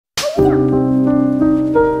Just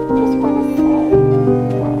wanna say,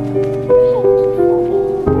 thank you for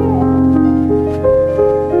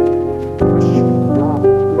being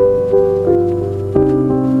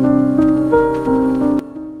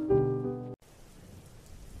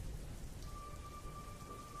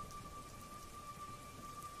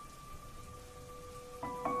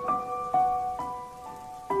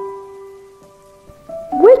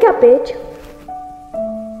Wake up, bitch!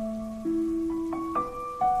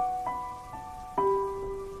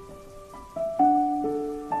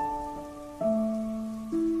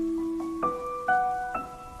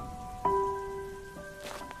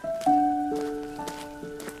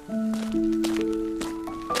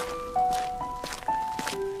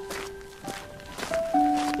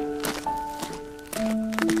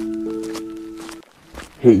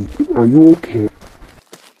 Hey, are you okay?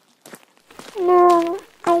 No,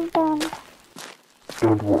 I don't.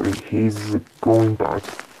 Don't worry, he's going back.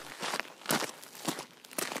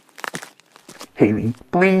 Hailey,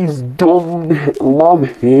 please don't love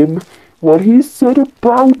him. What he said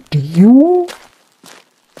about you?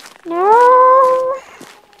 No.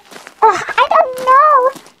 Oh, I don't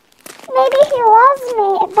know. Maybe he loves me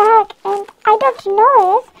back and I don't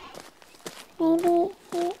know it. Maybe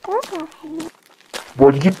he does love me.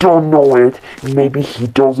 But you don't know it. Maybe he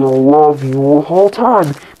doesn't love you the whole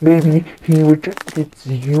time. Maybe he rejected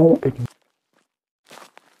you and...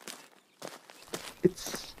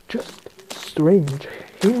 It's just strange.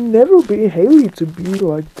 He'll never be Hailey to be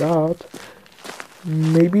like that.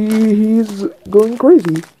 Maybe he's going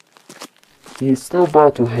crazy. He's still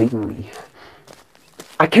bad to Hailey.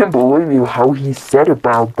 I can't believe you how he said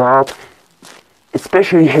about that.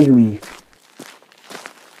 Especially Hailey.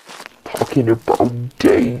 Talking about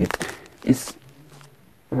date is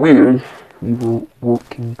weird. We were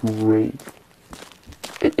working great.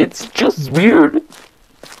 It's just weird.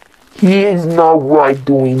 He is not right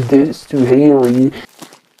doing this to Hailey.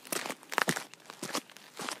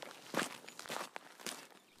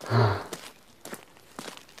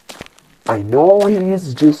 I know he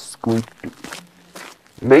is just good.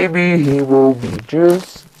 Maybe he will be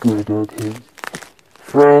just good at his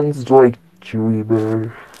friends like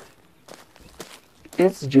Dreamer.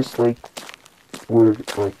 It's just like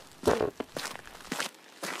weird like that.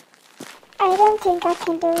 I don't think I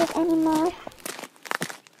can do it anymore.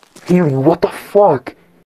 Hailey, what the fuck?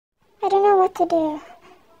 I don't know what to do.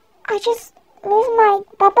 I just miss my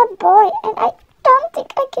bababoy and I don't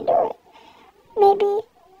think I can do it. Maybe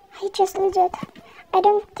I just lose it. I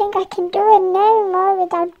don't think I can do it anymore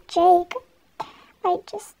without Jake. I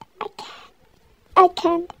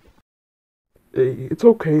can't. Hey, it's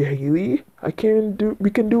okay, Hailey. We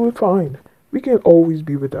can do it fine. We can always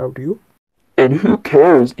be without you. And who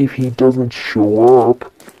cares if he doesn't show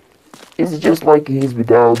up? It's just like he's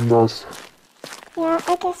without us. Yeah,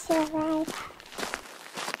 I guess you're right.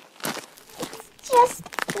 It's just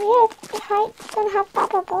weird if I don't have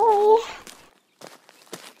bababoy.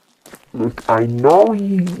 Look, I know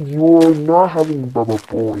you're not having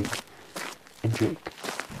bababoy and Jake.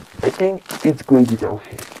 I think it's great without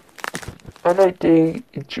him. And I think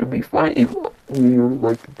it should be fine if we're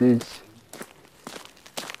like this.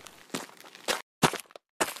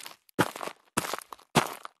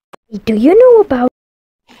 Do you know about...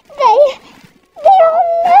 They all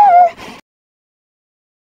know.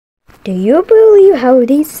 Do you believe how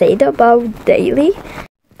they said about Daily?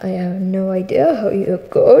 I have no idea how you're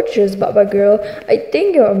gorgeous, Baba girl. I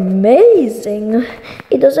think you're amazing.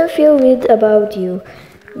 It doesn't feel weird about you.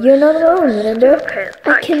 You're not alone, remember?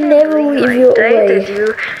 I can never leave you away.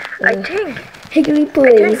 I think Hailey,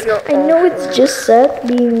 please. I know it's just sad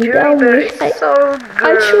being without me. so good.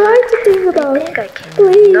 I try to think about I think I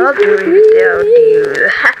please, cannot do it please. without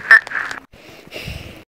you.